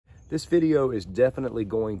This video is definitely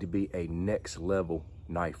going to be a next level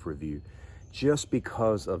knife review just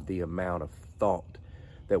because of the amount of thought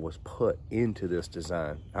that was put into this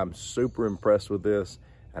design. I'm super impressed with this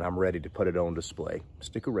and I'm ready to put it on display.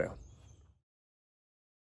 Stick around.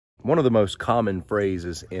 One of the most common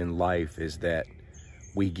phrases in life is that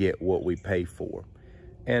we get what we pay for.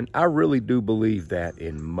 And I really do believe that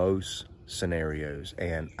in most scenarios,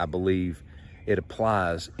 and I believe it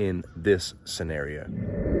applies in this scenario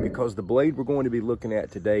because the blade we're going to be looking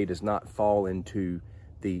at today does not fall into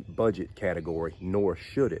the budget category, nor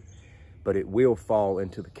should it, but it will fall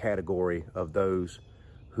into the category of those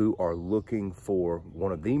who are looking for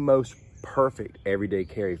one of the most perfect everyday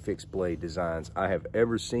carry fixed blade designs I have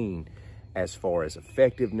ever seen as far as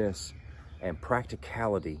effectiveness and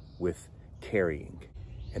practicality with carrying.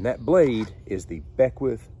 And that blade is the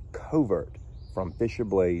Beckwith Covert from Fisher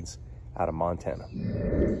Blades out of Montana.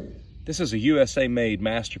 This is a USA made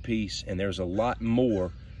masterpiece, and there's a lot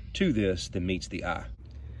more to this than meets the eye.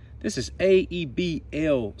 This is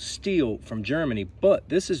AEBL steel from Germany, but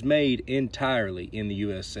this is made entirely in the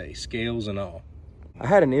USA, scales and all. I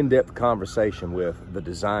had an in-depth conversation with the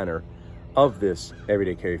designer of this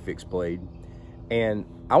everyday carry fixed blade, and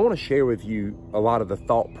I want to share with you a lot of the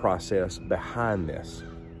thought process behind this.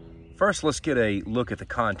 First, let's get a look at the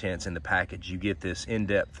contents in the package. You get this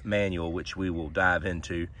in-depth manual, which we will dive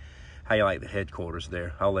into. How you like the headquarters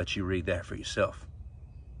there? I'll let you read that for yourself.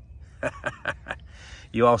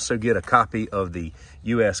 You also get a copy of the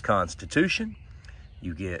U.S. Constitution.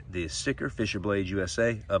 You get the sticker, Fisher Blades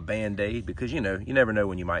USA, a Band-Aid, because you never know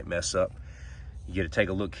when you might mess up. You get to take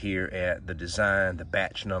a look here at the design, the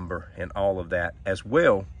batch number, and all of that, as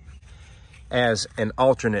well as an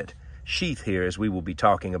alternate sheath here, as we will be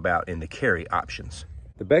talking about in the carry options.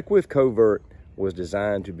 The Beckwith Covert was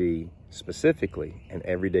designed to be specifically an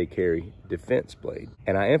everyday carry defense blade.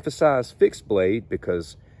 And I emphasize fixed blade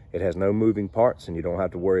because it has no moving parts and you don't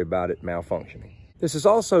have to worry about it malfunctioning. This is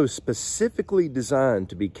also specifically designed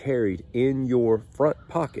to be carried in your front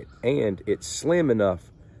pocket, and it's slim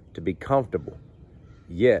enough to be comfortable,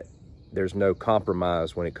 yet there's no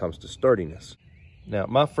compromise when it comes to sturdiness. Now,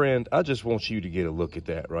 my friend, I just want you to get a look at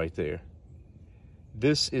that right there.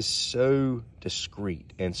 This is so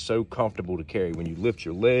discreet and so comfortable to carry. When you lift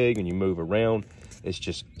your leg and you move around, it's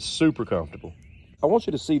just super comfortable. I want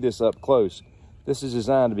you to see this up close. This is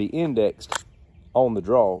designed to be indexed on the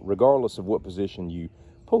draw, regardless of what position you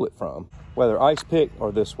pull it from, whether ice pick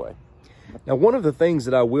or this way. Now, one of the things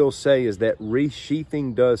that I will say is that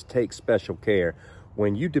resheathing does take special care.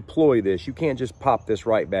 When you deploy this, you can't just pop this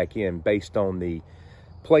right back in based on the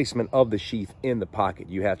placement of the sheath in the pocket.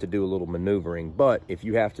 You have to do a little maneuvering, but if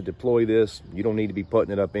you have to deploy this, you don't need to be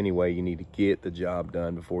putting it up anyway. You need to get the job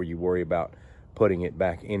done before you worry about putting it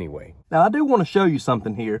back anyway. Now, I do want to show you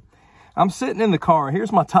something here. I'm sitting in the car.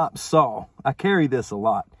 Here's my top saw. I carry this a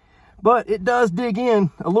lot, but it does dig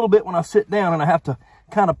in a little bit when I sit down and I have to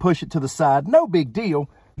kind of push it to the side. No big deal.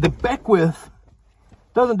 The Beckwith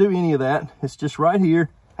doesn't do any of that. It's just right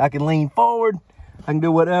here. I can lean forward, I can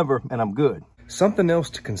do whatever, and I'm good. Something else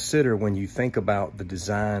to consider when you think about the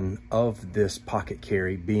design of this pocket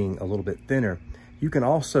carry being a little bit thinner, you can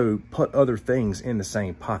also put other things in the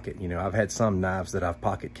same pocket. You know, I've had some knives that I've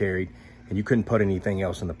pocket carried and you couldn't put anything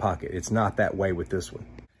else in the pocket. It's not that way with this one.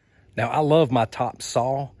 Now, I love my top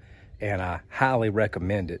saw and I highly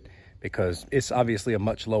recommend it because it's obviously a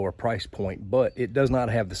much lower price point, but it does not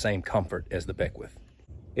have the same comfort as the Beckwith.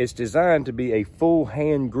 It's designed to be a full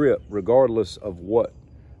hand grip regardless of what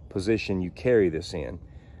position you carry this in.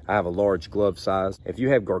 I have a large glove size. If you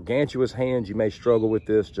have gargantuous hands, you may struggle with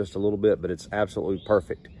this just a little bit, but it's absolutely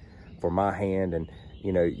perfect for my hand. And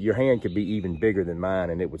you know, your hand could be even bigger than mine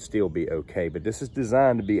and it would still be okay. But this is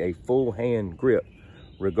designed to be a full hand grip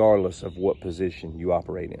regardless of what position you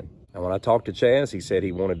operate in. And when I talked to Chaz, he said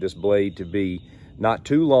he wanted this blade to be not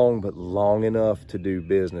too long, but long enough to do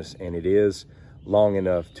business. And it is long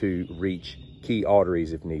enough to reach key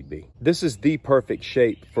arteries if need be. This is the perfect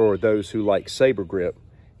shape for those who like saber grip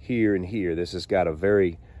here and here. This has got a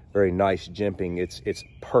very, very nice jimping. It's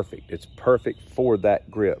perfect. It's perfect for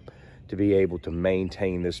that grip to be able to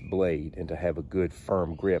maintain this blade and to have a good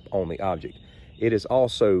firm grip on the object. It is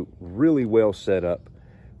also really well set up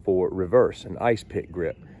for reverse and ice pick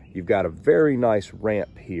grip. You've got a very nice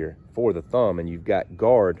ramp here for the thumb and you've got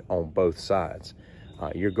guard on both sides.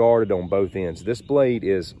 You're guarded on both ends. This blade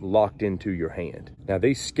is locked into your hand. Now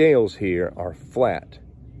these scales here are flat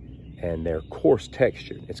and they're coarse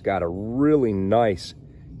textured. It's got a really nice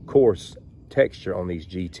coarse texture on these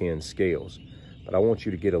G10 scales. But I want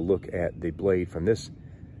you to get a look at the blade from this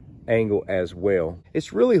angle as well.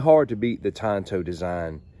 It's really hard to beat the Tanto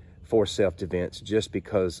design for self-defense just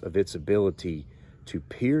because of its ability to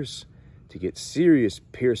pierce, to get serious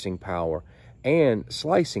piercing power and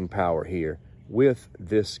slicing power here with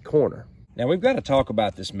this corner. Now we've got to talk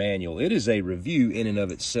about this manual. It is a review in and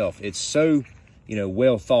of itself. It's so,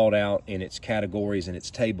 well thought out in its categories and its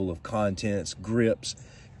table of contents, grips,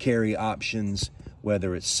 carry options,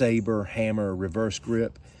 whether it's saber, hammer, reverse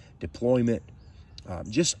grip, deployment,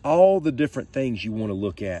 just all the different things you want to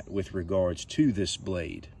look at with regards to this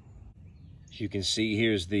blade. As you can see,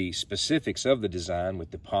 here's the specifics of the design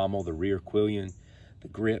with the pommel, the rear quillion, the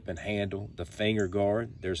grip and handle, the finger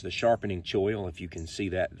guard. There's the sharpening choil, if you can see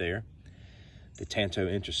that there. The tanto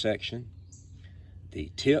intersection,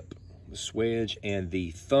 the tip, the swedge, and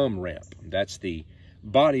the thumb ramp. That's the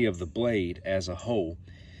body of the blade as a whole.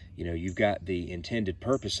 You've got the intended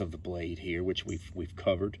purpose of the blade here, which we've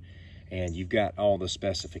covered, and you've got all the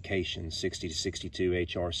specifications, 60 to 62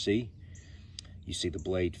 HRC. You see the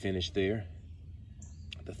blade finish there,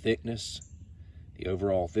 the thickness, the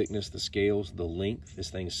overall thickness, the scales, the length.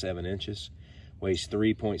 This thing is 7 inches, weighs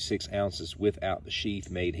 3.6 ounces without the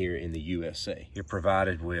sheath, made here in the USA. You're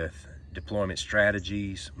provided with deployment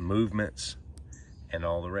strategies, movements, and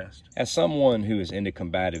all the rest. As someone who is into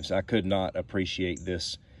combatives, I could not appreciate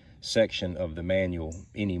this section of the manual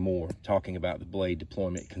anymore, talking about the blade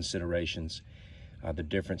deployment considerations, the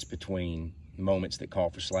difference between moments that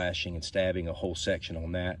call for slashing and stabbing, a whole section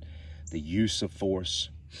on that, the use of force,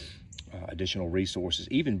 additional resources,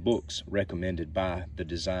 even books recommended by the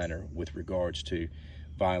designer with regards to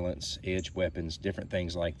violence, edge weapons, different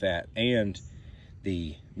things like that, and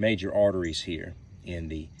the major arteries here in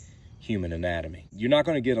the human anatomy. You're not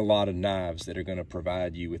going to get a lot of knives that are going to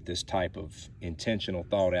provide you with this type of intentional,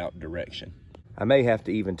 thought out direction. I may have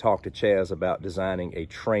to even talk to Chaz about designing a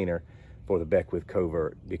trainer for the Beckwith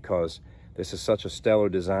Covert, because this is such a stellar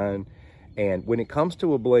design. And when it comes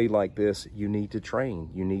to a blade like this, you need to train.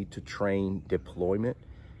 You need to train deployment.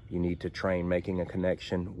 You need to train making a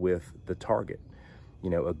connection with the target.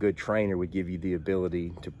 A good trainer would give you the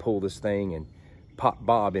ability to pull this thing and pop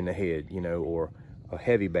Bob in the head, or a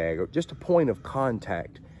heavy bag, or just a point of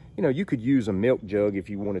contact. You could use a milk jug if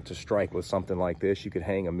you wanted to strike with something like this. You could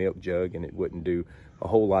hang a milk jug and it wouldn't do a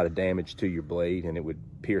whole lot of damage to your blade, and it would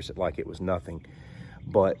pierce it like it was nothing.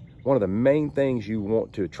 But one of the main things you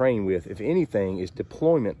want to train with, if anything, is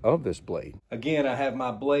deployment of this blade. Again, I have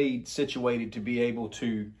my blade situated to be able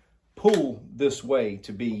to pull this way,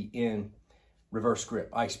 to be in reverse grip,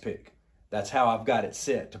 ice pick. That's how I've got it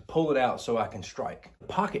set, to pull it out so I can strike.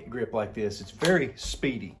 Pocket grip like this, it's very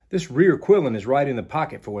speedy. This rear quillion is right in the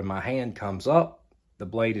pocket for when my hand comes up, the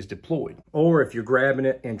blade is deployed. Or if you're grabbing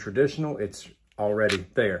it in traditional, it's already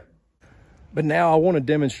there. But now I want to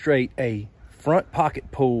demonstrate a front pocket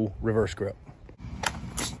pull reverse grip.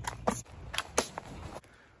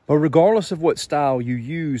 But regardless of what style you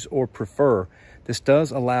use or prefer, this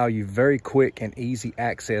does allow you very quick and easy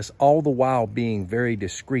access, all the while being very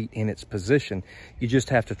discreet in its position. You just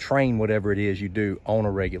have to train whatever it is you do on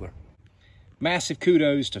a regular. Massive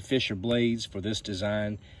kudos to Fisher Blades for this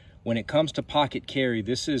design. When it comes to pocket carry,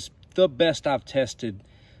 this is the best I've tested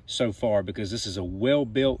so far, because this is a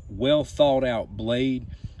well-built, well-thought-out blade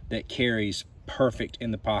that carries perfect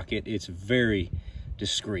in the pocket. It's very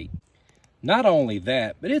discreet. Not only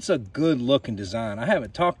that, but it's a good-looking design. I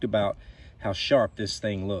haven't talked about how sharp this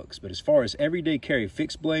thing looks, but as far as everyday carry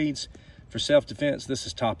fixed blades for self-defense, this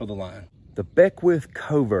is top of the line. The Beckwith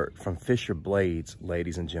Covert from Fisher Blades,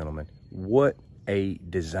 ladies and gentlemen, what a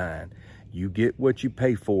design. You get what you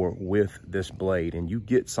pay for with this blade, and you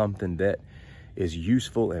get something that is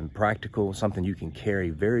useful and practical, something you can carry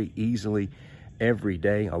very easily every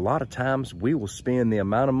day. A lot of times we will spend the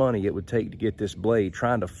amount of money it would take to get this blade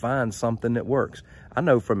trying to find something that works. I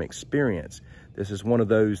know from experience, this is one of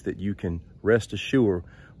those that you can rest assured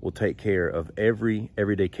will take care of every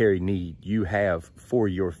everyday carry need you have for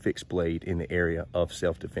your fixed blade in the area of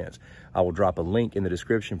self-defense. I will drop a link in the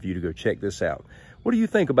description for you to go check this out. What do you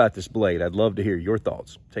think about this blade? I'd love to hear your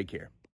thoughts. Take care.